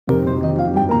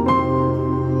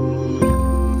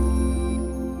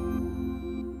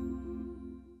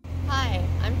Hi,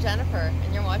 I'm Jennifer,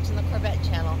 and you're watching the Corvette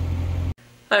channel.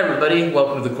 Hi everybody,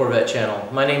 welcome to the Corvette channel.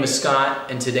 My name is Scott,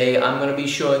 and today I'm going to be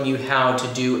showing you how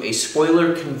to do a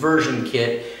spoiler conversion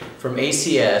kit from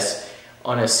ACS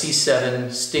on a C7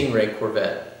 Stingray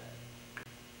Corvette.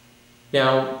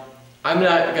 Now, I'm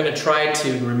not going to try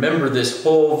to remember this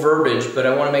whole verbiage, but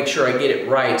I want to make sure I get it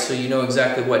right so you know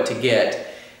exactly what to get.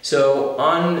 So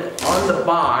on the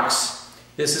box,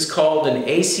 this is called an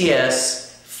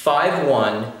ACS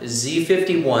 51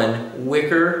 Z51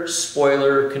 wicker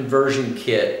spoiler conversion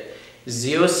kit,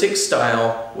 Z06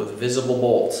 style with visible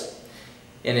bolts,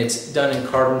 and it's done in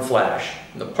carbon flash.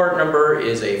 The part number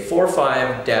is a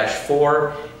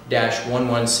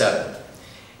 45-4-117,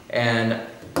 and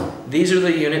these are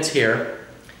the units here,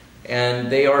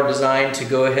 and they are designed to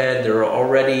go ahead. They're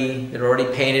already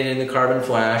painted in the carbon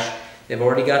flash. They've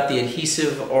already got the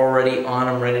adhesive already on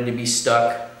them, ready to be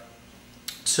stuck.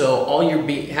 So all you're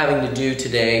having to do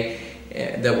today,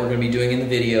 that we're going to be doing in the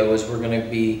video, is we're going to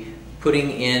be putting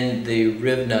in the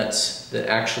rib nuts that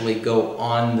actually go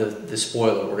on the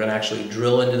spoiler. We're going to actually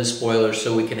drill into the spoiler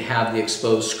so we can have the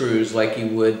exposed screws like you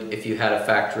would if you had a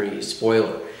factory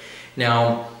spoiler.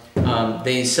 Now,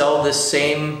 they sell this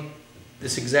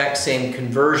exact same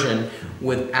conversion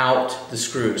without the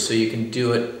screws, so you can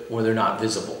do it where they're not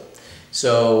visible.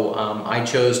 So I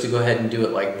chose to go ahead and do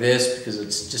it like this because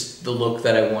it's just the look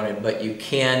that I wanted, but you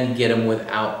can get them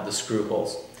without the screw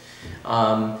holes.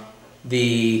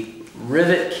 The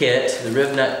rivet kit, the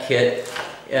rib nut kit,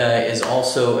 is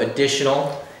also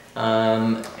additional,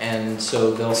 and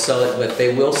so they'll sell it, but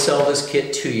they will sell this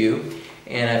kit to you.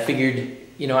 And I figured,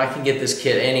 you know, I can get this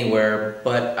kit anywhere,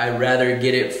 but I'd rather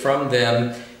get it from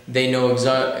them. They know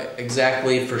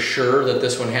exactly for sure that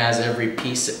this one has every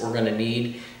piece that we're going to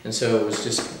need, and so it was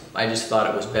I just thought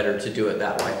it was better to do it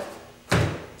that way.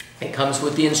 It comes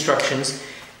with the instructions,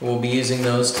 and we'll be using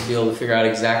those to be able to figure out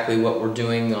exactly what we're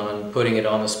doing on putting it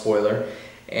on the spoiler.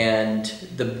 And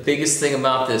the biggest thing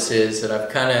about this is that I've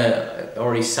kind of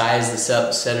already sized this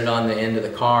up, set it on the end of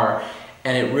the car,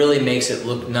 and it really makes it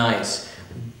look nice,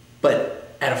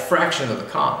 but at a fraction of the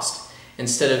cost.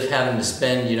 Instead of having to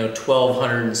spend, you know,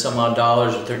 $1,200 and some odd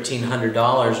dollars or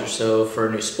 $1,300 or so for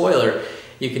a new spoiler,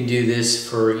 you can do this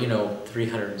for, you know,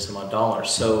 $300 and some odd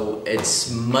dollars. So it's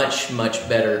much, much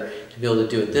better to be able to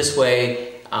do it this way.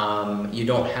 You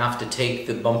don't have to take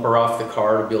the bumper off the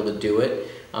car to be able to do it.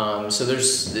 So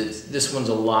this one's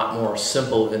a lot more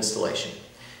simple of installation.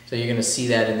 So you're going to see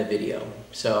that in the video.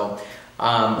 So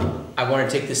I want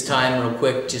to take this time real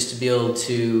quick just to be able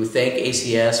to thank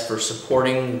ACS for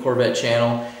supporting the Corvette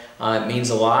channel. It means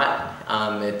a lot.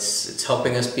 It's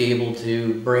helping us be able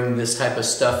to bring this type of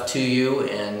stuff to you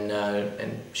and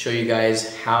show you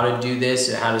guys how to do this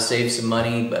and how to save some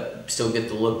money but still get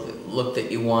the look that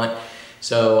you want.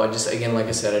 So again, like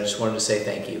I said, I just wanted to say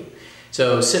thank you.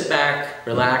 So sit back,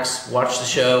 relax, watch the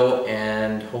show,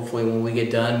 and hopefully when we get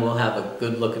done, we'll have a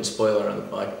good looking spoiler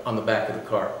on the back of the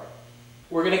car.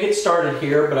 We're going to get started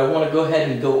here, but I want to go ahead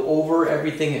and go over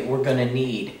everything that we're going to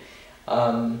need.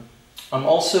 I'm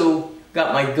also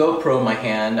got my GoPro in my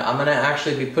hand. I'm going to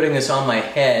actually be putting this on my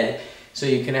head so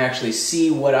you can actually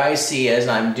see what I see as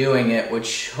I'm doing it,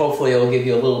 which hopefully will give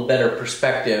you a little better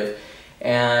perspective.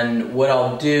 And what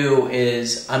I'll do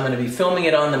is I'm going to be filming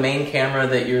it on the main camera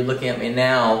that you're looking at me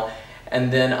now,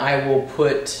 and then I will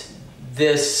put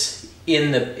this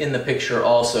in the picture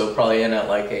also, probably in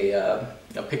a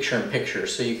picture-in-picture,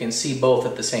 so you can see both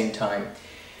at the same time.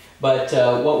 But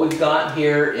what we've got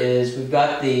here is we've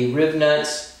got the rib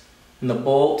nuts and the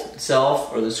bolt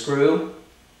itself, or the screw,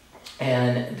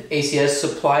 and ACS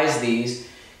supplies these.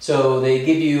 So they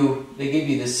give you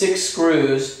the 6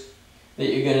 screws that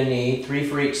you're going to need, 3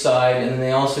 for each side, and then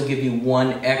they also give you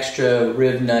 1 extra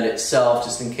rib nut itself,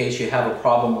 just in case you have a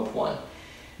problem with one.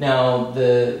 Now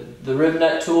the rib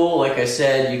nut tool, like I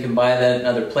said, you can buy that in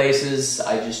other places.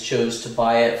 I just chose to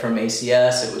buy it from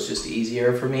ACS. It was just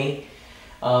easier for me.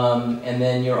 And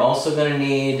then you're also going to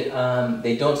need,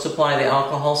 they don't supply the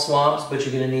alcohol swabs, but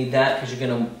you're going to need that because you're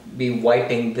going to be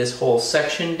wiping this whole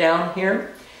section down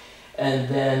here. And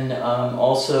then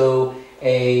also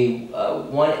a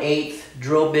 1/8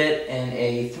 drill bit and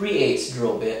a 3/8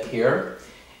 drill bit here,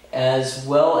 as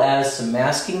well as some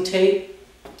masking tape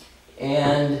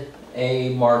and a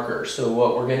marker. So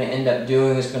what we're going to end up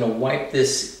doing is going to wipe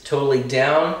this totally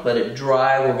down, let it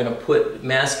dry. We're going to put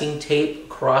masking tape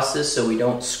across this so we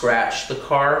don't scratch the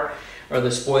car or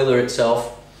the spoiler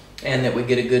itself, and that we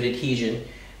get a good adhesion.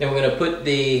 Then we're going to put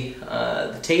the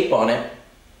tape on it,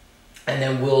 and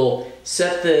then we'll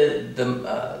set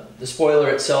the spoiler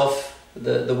itself,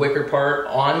 the wicker part,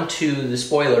 onto the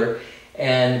spoiler,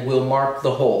 and we'll mark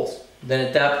the holes. Then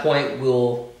at that point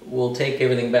we'll take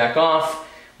everything back off.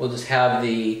 We'll just have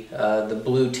the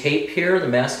blue tape here, the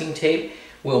masking tape.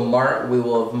 We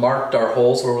will have marked our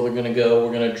holes where we're going to go.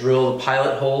 We're going to drill the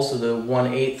pilot hole, so the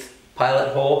 1/8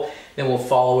 pilot hole. Then we'll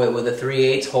follow it with a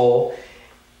 3/8 hole.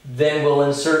 Then we'll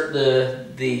insert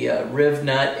the riv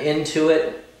nut into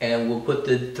it, and we'll put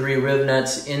the 3 riv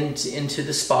nuts into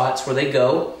the spots where they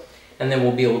go, and then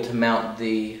we'll be able to mount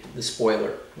the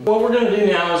spoiler. What we're going to do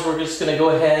now is we're just going to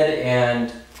go ahead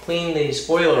and clean the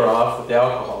spoiler off with the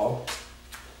alcohol.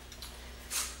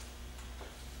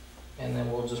 And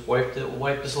then we'll just wipe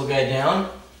this little guy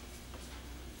down,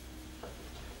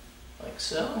 like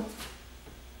so.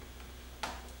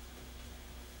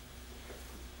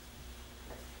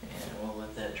 And we'll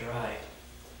let that dry.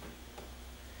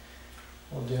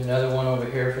 We'll do another one over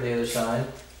here for the other side.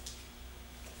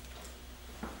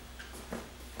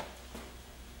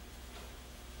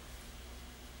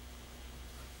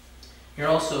 You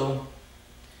also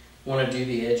want to do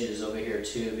the edges over here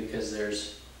too, because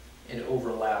it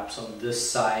overlaps on this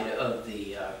side of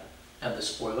the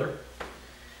spoiler.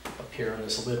 Up here on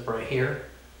this lip right here.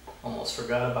 Almost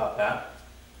forgot about that.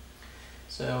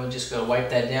 So we're just going to wipe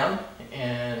that down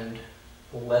and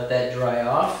we'll let that dry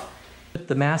off. Put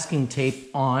the masking tape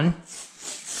on.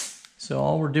 So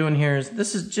all we're doing here is,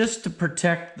 this is just to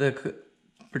protect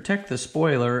the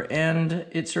spoiler, and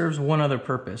it serves one other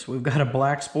purpose. We've got a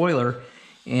black spoiler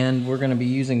and we're going to be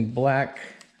using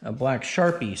a black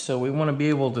Sharpie, so we want to be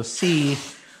able to see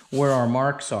where our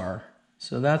marks are.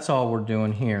 So that's all we're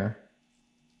doing here.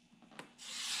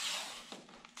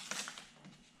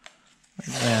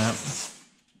 Like that.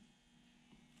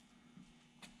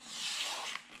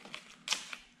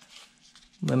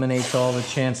 Eliminates all the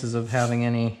chances of having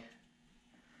any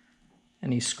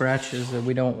scratches that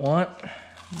we don't want,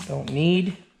 don't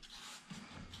need.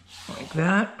 Like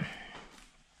that.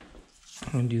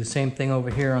 I'm going to do the same thing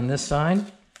over here on this side.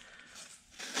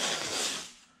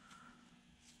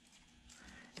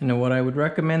 And what I would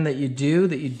recommend that you do,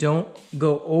 that you don't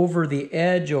go over the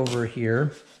edge over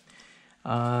here,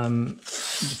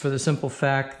 for the simple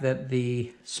fact that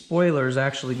the spoiler is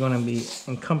actually going to be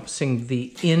encompassing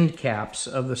the end caps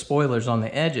of the spoilers on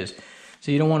the edges.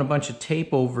 So you don't want a bunch of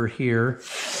tape over here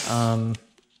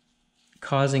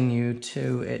causing you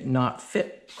to it not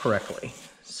fit correctly.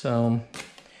 So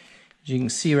as you can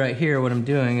see right here, what I'm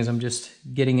doing is I'm just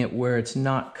getting it where it's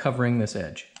not covering this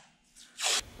edge.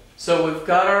 So we've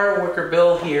got our wicker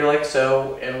bill here like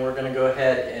so, and we're going to go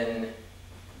ahead and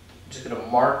just going to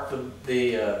mark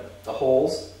the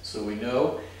holes so we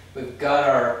know. We've got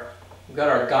our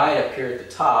guide up here at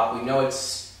the top. We know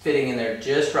it's fitting in there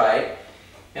just right,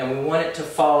 and we want it to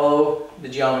follow the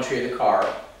geometry of the car,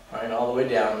 right, all the way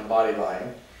down the body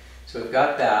line. So we've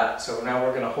got that. So now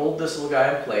we're going to hold this little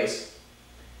guy in place,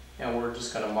 and we're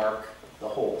just going to mark the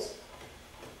holes.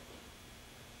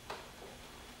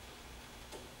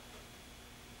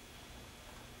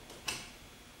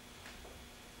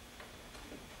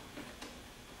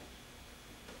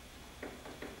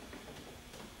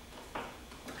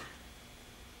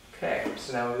 Okay,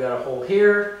 so now we've got a hole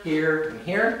here, here, and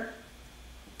here.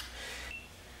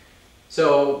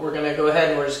 So we're going to go ahead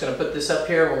and we're just going to put this up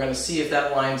here. We're going to see if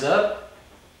that lines up.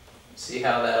 See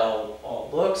how that all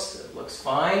looks. It looks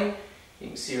fine. You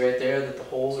can see right there that the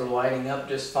holes are lining up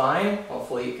just fine.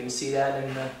 Hopefully you can see that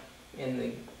in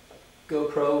the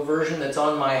GoPro version that's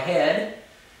on my head.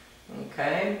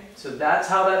 Okay, so that's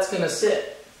how that's going to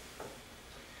sit.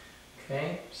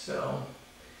 Okay, so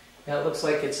that looks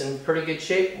like it's in pretty good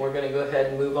shape. We're going to go ahead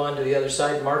and move on to the other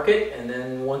side and mark it, and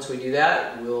then once we do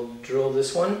that, we'll drill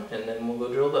this one, and then we'll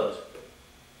go drill those.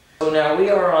 So now we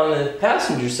are on the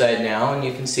passenger side now, and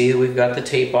you can see that we've got the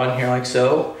tape on here like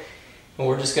so. And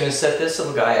we're just going to set this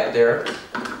little guy up there,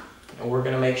 and we're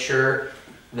going to make sure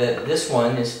that this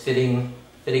one is fitting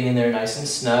in there nice and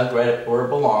snug right up where it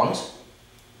belongs.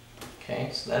 Okay,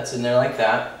 so that's in there like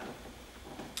that.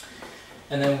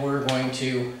 And then we're going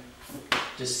to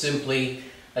just simply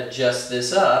adjust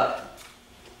this up,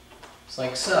 just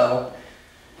like so.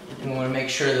 And we want to make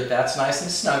sure that that's nice and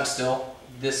snug still.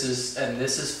 This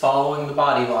is following the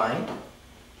body line.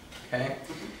 Okay.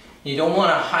 You don't want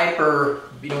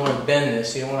to bend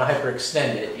this. You don't want to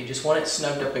hyperextend it. You just want it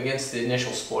snugged up against the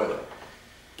initial spoiler.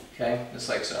 Okay, just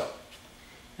like so.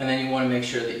 And then you want to make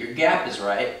sure that your gap is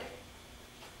right.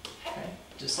 Okay,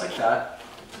 just like that.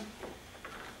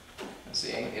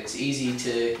 See, it's easy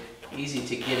to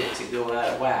get it to go out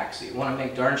of whack, so you want to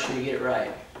make darn sure you get it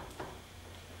right.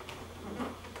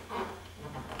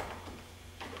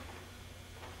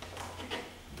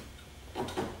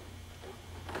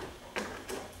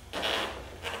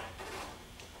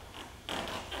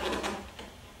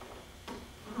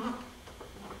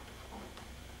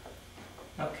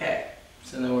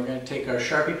 take our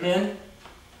Sharpie pen.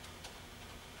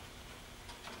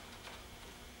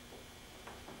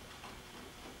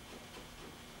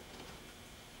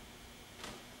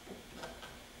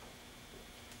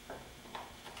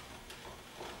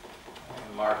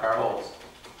 And mark our holes.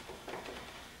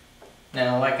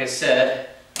 Now, like I said,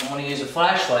 I want to use a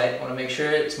flashlight. I want to make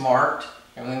sure it's marked,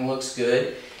 everything looks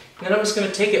good. And then I'm just going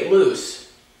to take it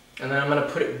loose. And then I'm going to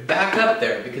put it back up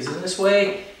there, because in this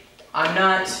way, I'm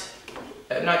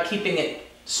not keeping it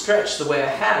stretched the way I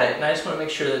had it, and I just want to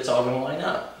make sure that it's all going to line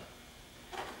up.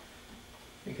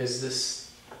 Because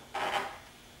this,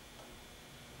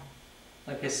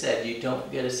 like I said, you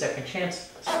don't get a second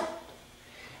chance.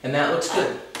 And that looks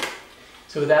good.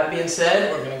 So with that being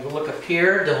said, we're going to go look up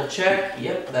here, double check.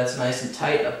 Yep, that's nice and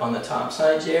tight up on the top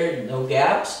side there, no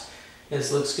gaps.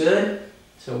 This looks good,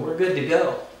 so we're good to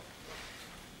go.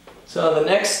 So the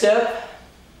next step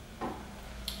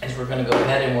is we're going to go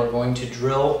ahead and we're going to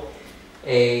drill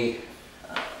the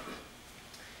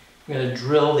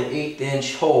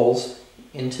 1/8" holes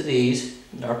into these,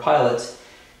 our pilots.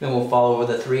 Then we'll follow with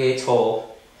a 3/8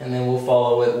 hole, and then we'll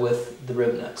follow it with the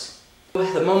rib nuts.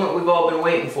 The moment we've all been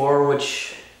waiting for,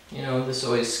 which, you know, this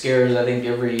always scares, I think,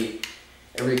 every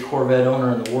Corvette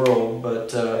owner in the world,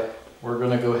 but we're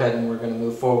going to go ahead and we're going to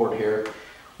move forward here.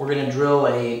 We're going to drill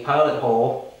a pilot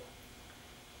hole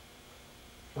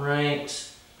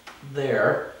right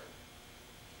there.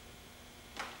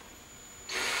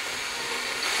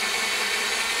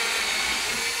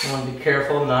 You want to be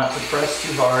careful not to press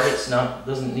too hard.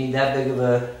 Doesn't need that big of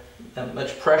that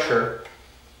much pressure.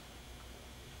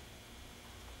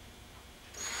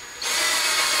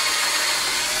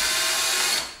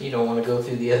 You don't want to go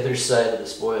through the other side of the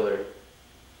spoiler.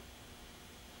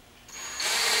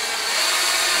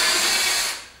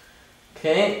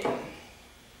 Okay,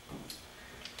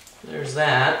 there's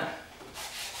that.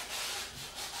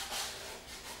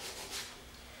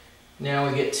 Now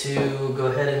we get to go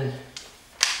ahead and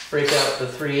break out the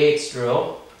 3/8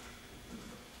 drill.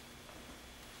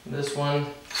 This one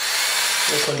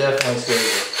definitely scares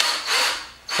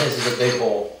you. This is a big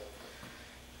hole.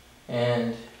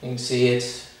 And you can see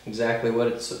it's exactly what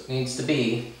it needs to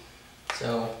be.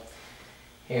 So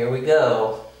here we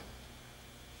go.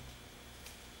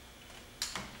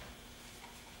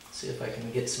 Let's see if I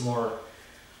can get some more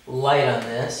light on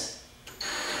this.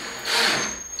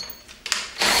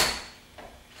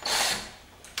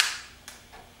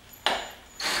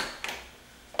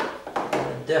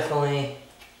 It definitely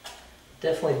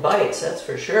bites, that's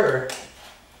for sure.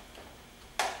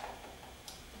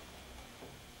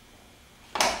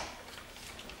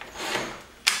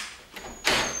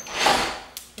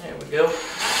 Go.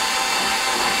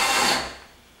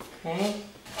 Okay.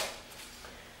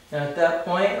 Now at that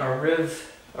point, our rib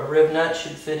nut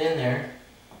should fit in there.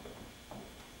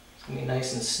 It's gonna be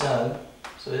nice and snug,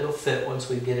 so it'll fit once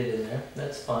we get it in there.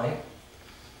 That's fine.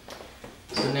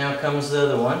 So now comes the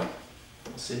other one.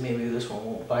 Let's see, maybe this one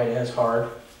won't bite as hard.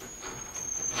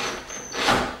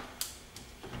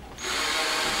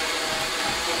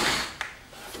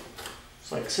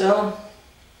 Just like so.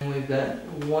 And we've got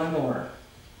one more.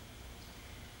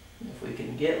 If we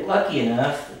can get lucky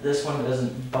enough that this one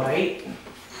doesn't bite, we'll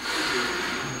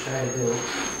try to go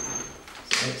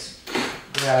so it's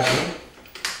grabbing.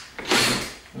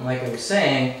 And like I was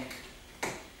saying,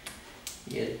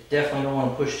 you definitely don't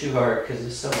want to push too hard because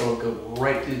this stuff will go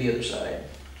right through the other side.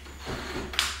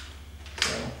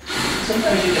 So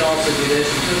sometimes you can also do this.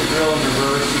 You put the drill in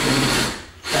reverse, you can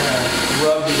kind of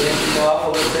rub the edges off a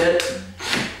little bit,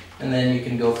 and then you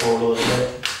can go forward a little bit.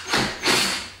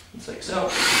 Just like so.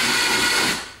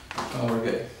 Oh, we're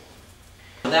good.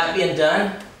 That being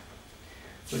done,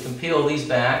 we can peel these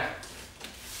back.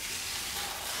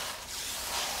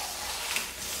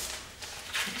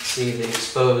 See the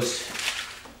exposed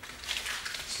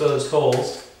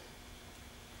holes.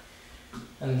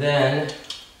 And then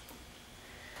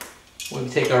we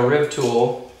take our rib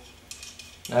tool.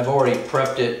 I've already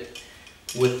prepped it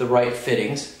with the right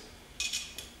fittings.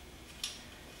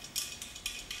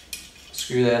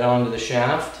 Screw that onto the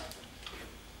shaft.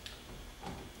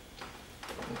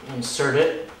 Insert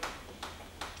it.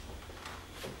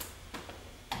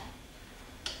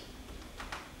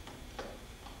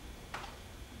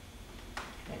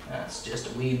 Okay, that's just a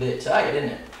wee bit tight, isn't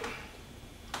it?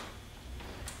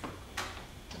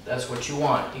 That's what you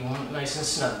want. You want it nice and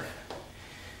snug.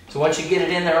 So once you get it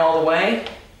in there all the way,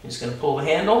 you're just going to pull the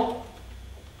handle.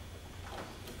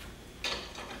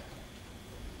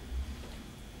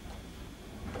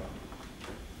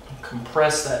 And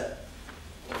compress that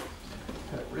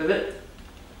rivet.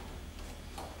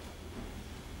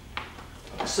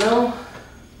 Like so.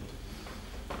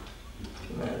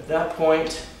 that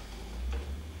point,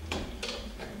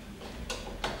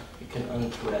 you can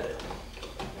unthread it.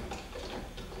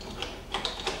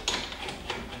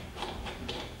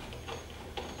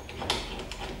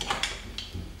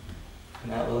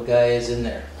 And that little guy is in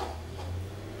there.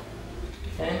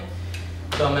 Okay,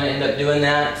 so I'm going to end up doing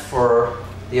that for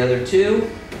the other two,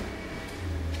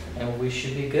 and we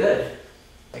should be good,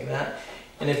 like that.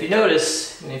 And if you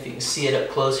notice, and if you can see it up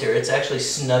close here, it's actually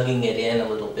snugging it in a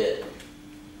little bit.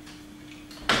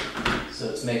 So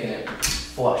it's making it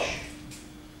flush.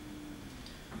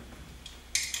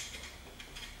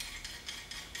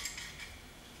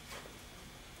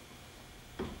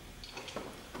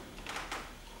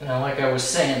 Now, like I was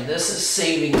saying, this is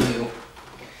saving you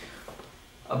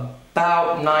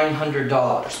about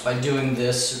 $900 by doing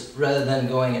this rather than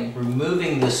going and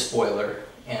removing this spoiler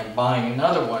and buying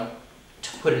another one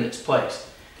to put in its place.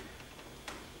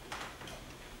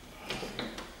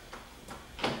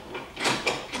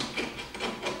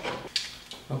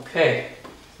 Okay,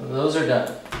 so those are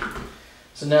done.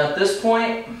 So now at this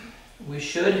point, we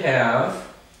should have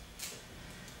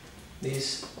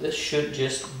these, this should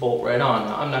just bolt right on.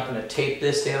 Now, I'm not going to tape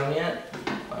this down yet.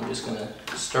 I'm just going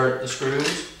to start the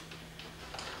screws.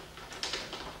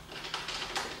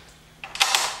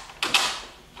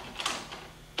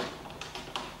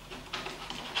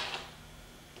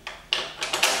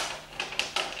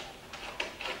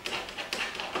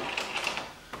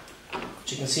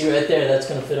 You can see right there, that's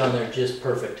going to fit on there just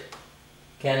perfect.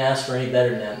 Can't ask for any better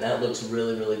than that, and that looks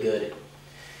really, really good.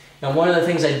 Now, one of the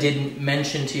things I didn't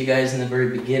mention to you guys in the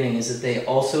very beginning is that they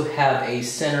also have a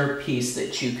center piece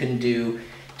that you can do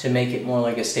to make it more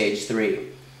like a stage 3.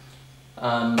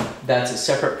 That's a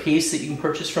separate piece that you can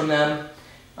purchase from them.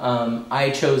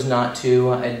 I chose not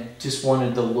to. I just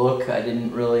wanted the look. I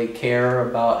didn't really care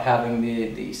about having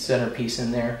the center piece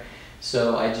in there.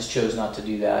 So I just chose not to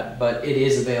do that, but it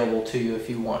is available to you if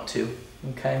you want to.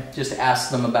 Okay, just ask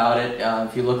them about it.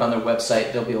 If you look on their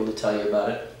website, they'll be able to tell you about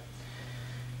it.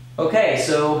 Okay,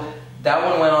 so that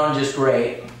one went on just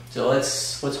great. So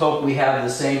let's hope we have the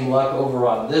same luck over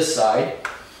on this side.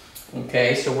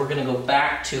 Okay, so we're going to go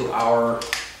back to our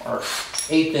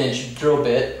 1/8 inch drill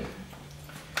bit.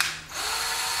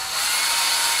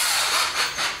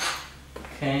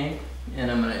 Okay, and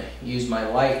I'm going to use my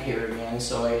light here again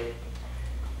so I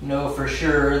know for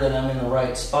sure that I'm in the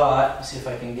right spot. Let's see if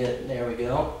I can get, there we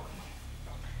go.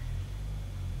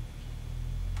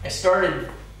 I started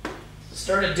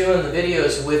doing the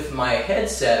videos with my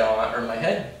headset on, or my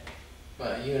head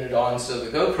unit on, so the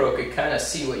GoPro could kind of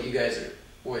see what you guys are,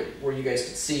 where you guys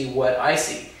could see what I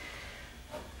see.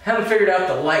 Haven't figured out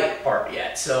the light part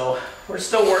yet, so we're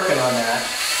still working on that,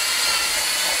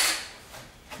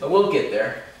 but we'll get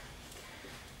there.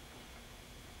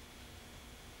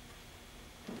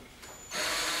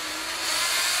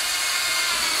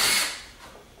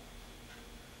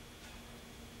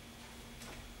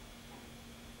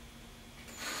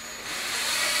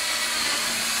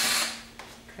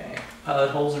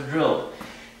 Pilot holes are drilled.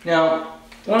 Now,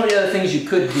 one of the other things you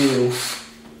could do,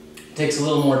 takes a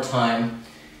little more time,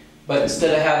 but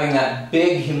instead of having that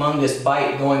big humongous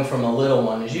bite going from a little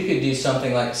one, is you could do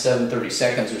something like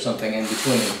 7/32 or something in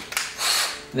between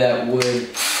that would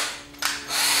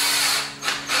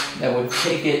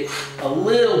take it a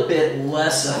little bit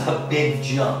less of a big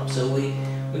jump. So we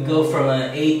go from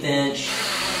an 1/8 inch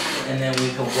and then we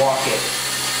can walk it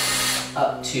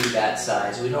up to that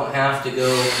size. We don't have to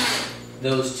go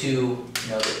those two,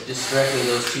 just directly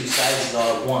those two sizes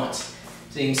all at once.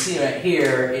 So you can see right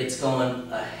here, it's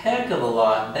going a heck of a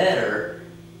lot better,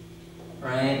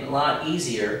 right? A lot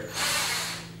easier.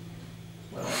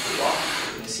 Well,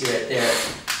 you can see right there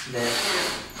that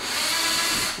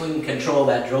we can control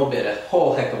that drill bit a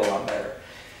whole heck of a lot better.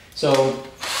 So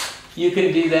you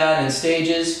can do that in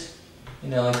stages,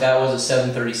 like that was a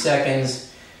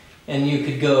 7/32, and you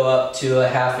could go up to a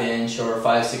 1/2 inch or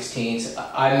 5/16.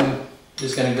 I'm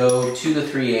just going to go to the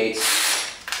 3/8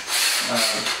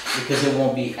 because it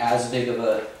won't be as big of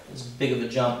a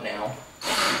jump now.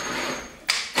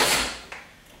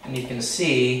 And you can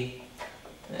see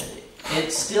that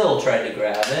it still tried to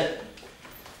grab it.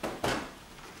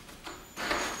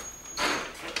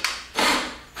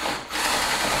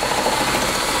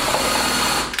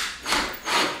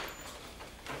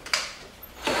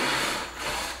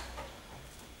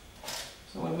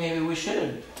 So maybe we should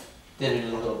have did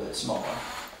it a little bit smaller.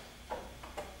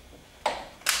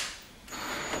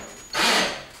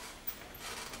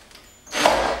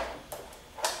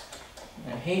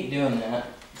 I hate doing that.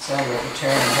 It sounds like we're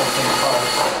tearing the whole thing apart.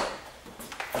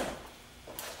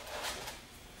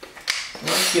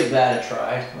 Let's give that a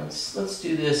try. Let's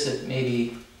do this at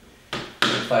maybe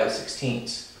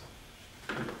 5/16.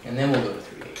 And then we'll go to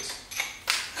 3/8.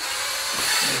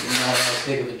 Maybe not as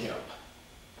big of a jump.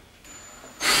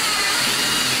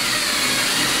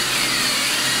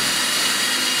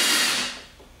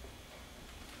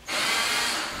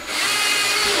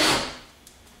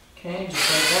 Okay, just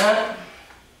like that.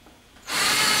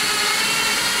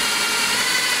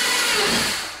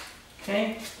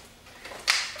 Okay.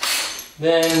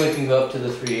 Then we can go up to the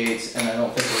 3/8, and I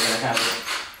don't think we're going to have it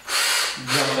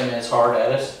jumping as hard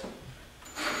at us.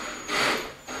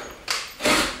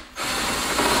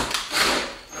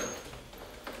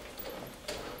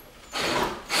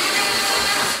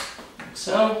 Like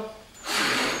so.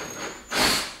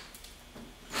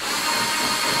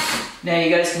 Now you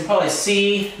guys can probably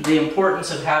see the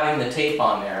importance of having the tape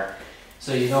on there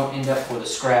so you don't end up with a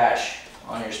scratch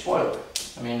on your spoiler.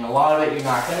 I mean, a lot of it you're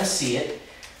not going to see it,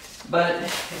 but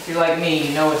if you're like me,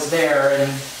 you know it's there,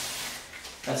 and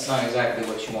that's not exactly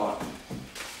what you want.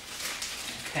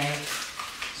 Okay,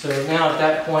 so now at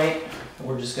that point,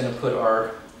 we're just going to put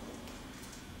our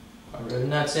rivet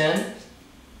nuts in.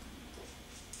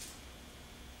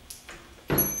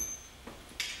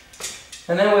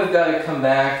 And then we've got to come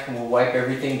back and we'll wipe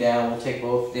everything down. We'll take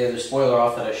both the other spoiler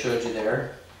off that I showed you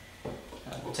there.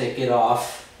 We'll take it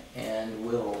off and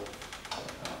we'll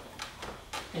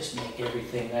just make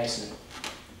everything nice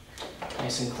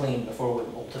and clean before we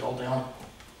bolt it all down.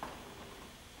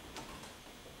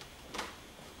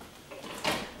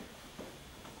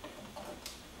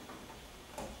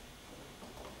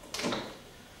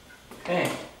 Okay.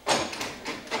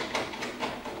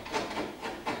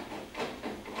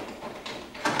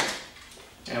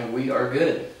 And we are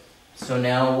good. So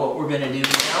now what we're going to do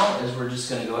now is we're just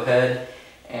going to go ahead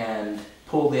and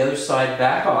pull the other side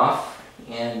back off,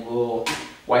 and we'll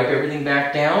wipe everything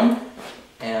back down,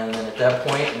 and then at that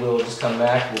point we'll just come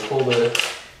back, we'll pull the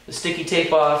sticky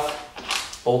tape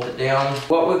off, bolt it down.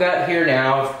 What we got here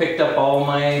now, I've picked up all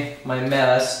my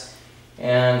mess,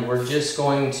 and we're just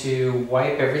going to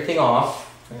wipe everything off.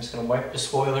 I'm just going to wipe the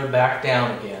spoiler back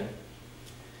down again.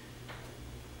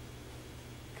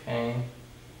 Okay.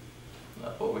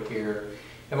 Up over here,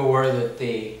 everywhere that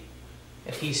the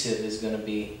adhesive is going to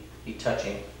be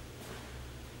touching.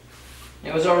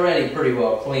 It was already pretty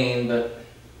well clean, but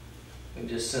we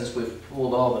just, since we've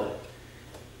pulled all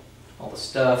the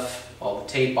stuff, all the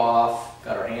tape off,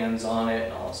 got our hands on it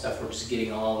and all that stuff, we're just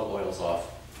getting all the oils off.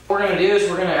 What we're going to do is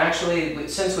we're going to actually,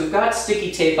 since we've got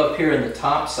sticky tape up here in the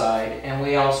top side and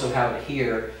we also have it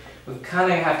here, we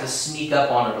kind of have to sneak up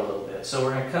on it a little bit. So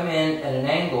we're going to come in at an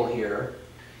angle here,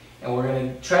 and we're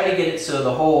going to try to get it so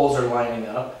the holes are lining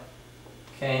up,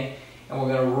 okay? And we're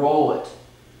going to roll it,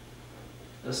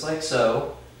 just like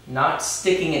so, not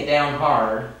sticking it down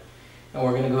hard. And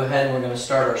we're going to go ahead and we're going to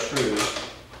start our screws.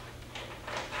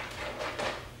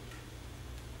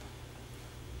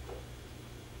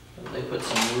 They put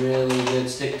some really good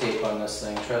stick tape on this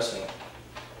thing, trust me.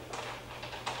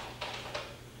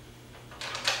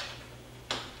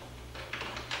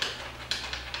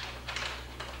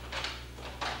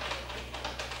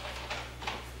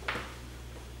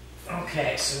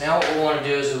 Okay, so now what we want to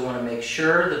do is we want to make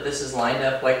sure that this is lined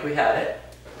up like we had it.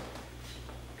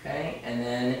 Okay, and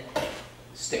then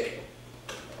stick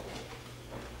it.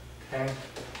 Okay,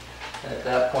 and at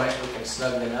that point we can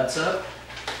snug the nuts up.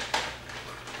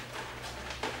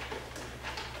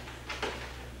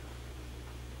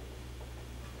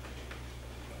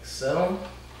 Like so.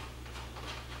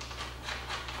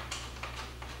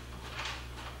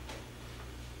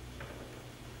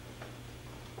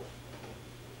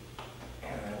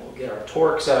 Get our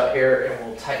Torx out here and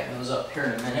we'll tighten those up here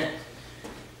in a minute.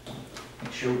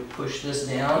 Make sure we push this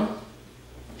down.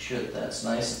 Make sure that that's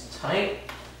nice and tight.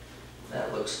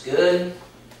 That looks good.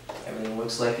 Everything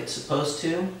looks like it's supposed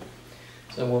to.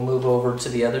 So we'll move over to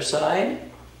the other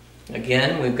side.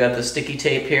 Again, we've got the sticky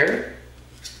tape here.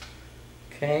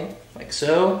 Okay, like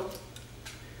so.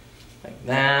 Like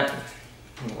that.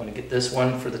 We want to get this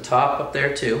one for the top up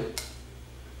there too.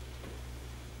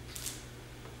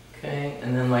 Okay,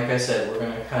 and then like I said, we're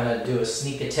going to kind of do a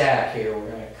sneak attack here.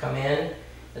 We're going to come in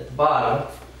at the bottom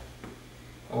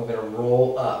and we're going to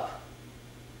roll up.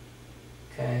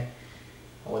 Okay,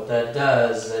 and what that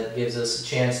does is that gives us a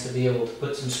chance to be able to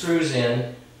put some screws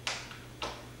in.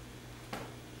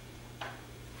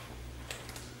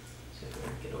 See if we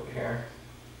can get over here.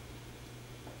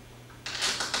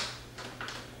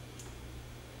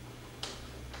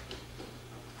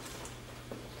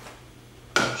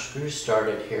 Screw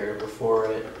started here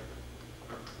before it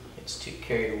gets too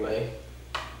carried away.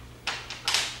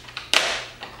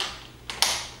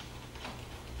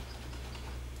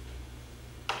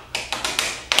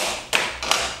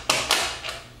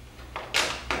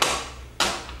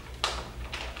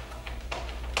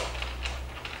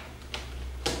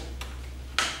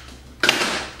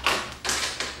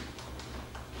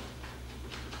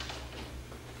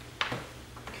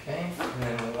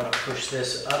 push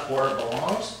this up where it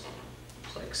belongs,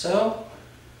 just like so.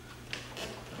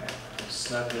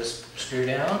 Snug this screw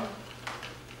down.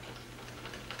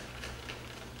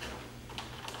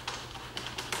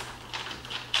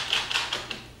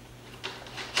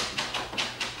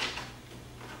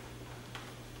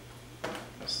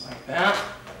 Just like that.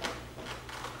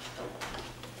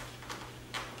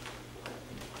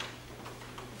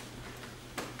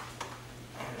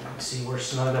 See, we're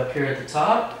snug up here at the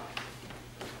top.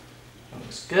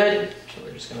 Looks good. So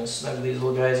we're just going to snug these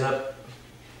little guys up.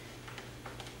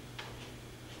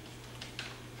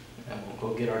 And we'll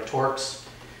go get our Torx,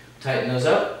 tighten those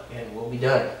up, and we'll be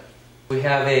done. We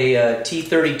have a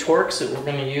T30 Torx that we're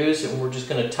going to use, and we're just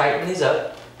going to tighten these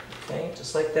up. Okay,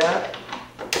 just like that.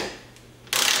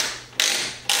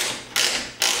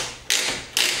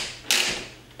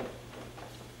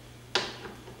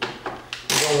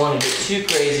 You don't want to get too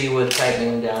crazy with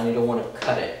tightening them down. You don't want to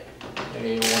cut it.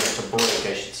 You don't want it to break,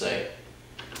 I should say.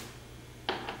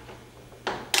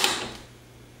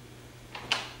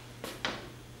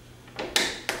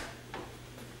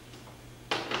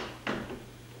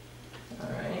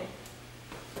 Alright.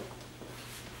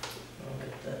 I'll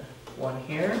get the one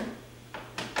here.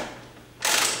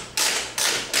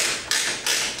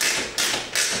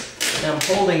 And I'm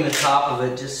holding the top of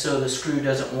it just so the screw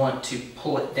doesn't want to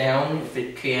pull it down if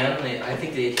it can. I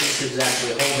think the adhesive is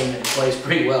actually holding it in place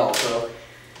pretty well, so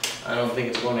I don't think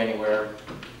it's going anywhere.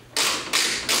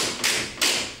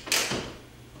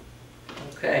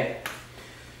 Okay,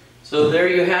 so there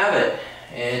you have it.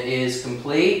 It is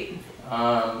complete.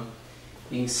 You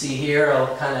can see here,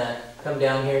 I'll kind of come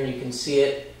down here and you can see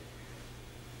it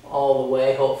all the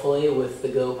way, hopefully, with the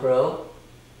GoPro.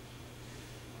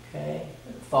 Okay,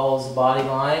 it follows the body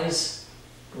lines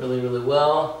really, really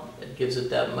well. It gives it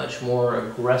that much more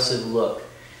aggressive look.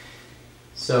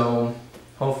 So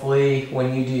hopefully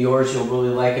when you do yours, you'll really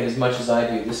like it as much as I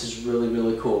do. This is really,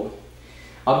 really cool.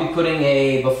 I'll be putting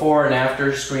a before and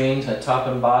after screen at top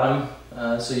and bottom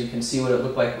so you can see what it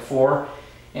looked like before,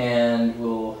 and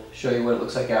we'll show you what it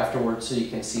looks like afterwards so you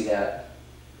can see that.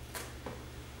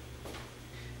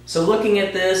 So looking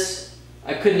at this,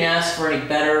 I couldn't ask for any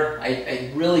better.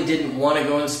 I really didn't want to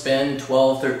go and spend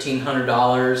 $1,200,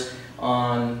 $1,300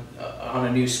 on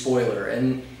a new spoiler.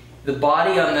 And the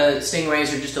body on the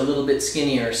Stingrays are just a little bit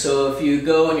skinnier. So if you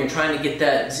go and you're trying to get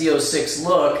that Z06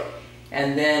 look,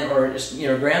 and then, or just, you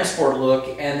know, Grand Sport look,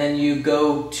 and then you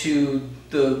go to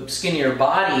the skinnier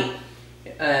body,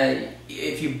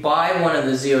 if you buy one of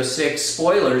the Z06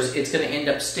 spoilers, it's going to end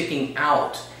up sticking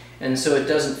out. And so it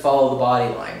doesn't follow the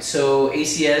body line. So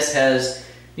ACS has,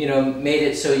 you know, made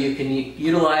it so you can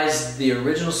utilize the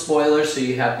original spoiler so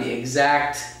you have the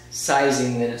exact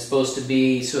sizing that it's supposed to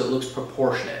be so it looks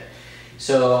proportionate.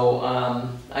 So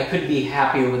I couldn't be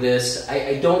happier with this.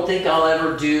 I don't think I'll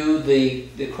ever do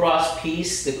the cross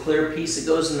piece, the clear piece that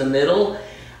goes in the middle.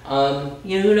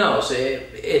 You know, who knows?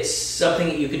 It's something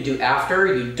that you can do after.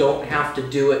 You don't have to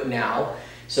do it now.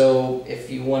 So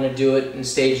if you want to do it in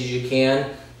stages, you can.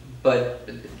 But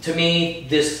to me,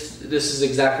 this is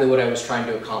exactly what I was trying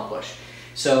to accomplish.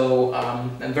 So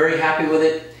I'm very happy with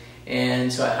it,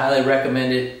 and so I highly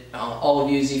recommend it. All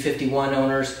of you Z51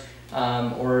 owners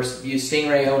or you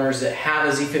Stingray owners that have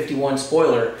a Z51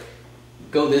 spoiler,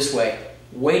 go this way.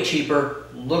 Way cheaper,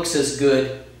 looks as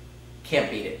good,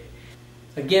 can't beat it.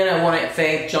 Again, I want to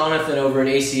thank Jonathan over at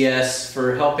ACS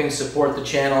for helping support the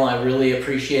channel. I really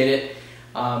appreciate it.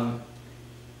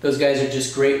 Those guys are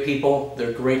just great people.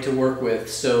 They're great to work with.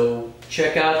 So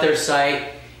check out their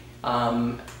site.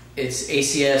 It's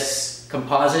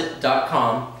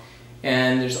acscomposite.com.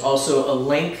 And there's also a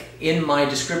link in my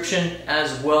description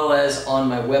as well as on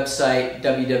my website,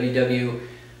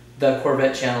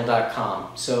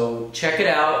 www.thecorvettechannel.com. So check it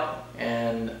out,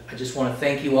 and I just want to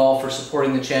thank you all for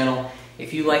supporting the channel.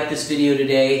 If you like this video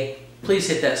today, please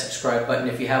hit that subscribe button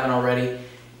if you haven't already,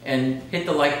 and hit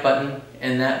the like button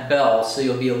and that bell so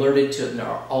you'll be alerted to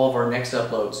all of our next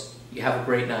uploads. You have a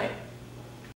great night.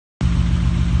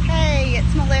 Hey,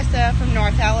 it's Melissa from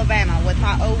North Alabama with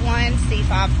my 01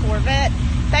 C5 Corvette.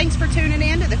 Thanks for tuning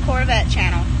in to the Corvette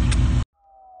channel.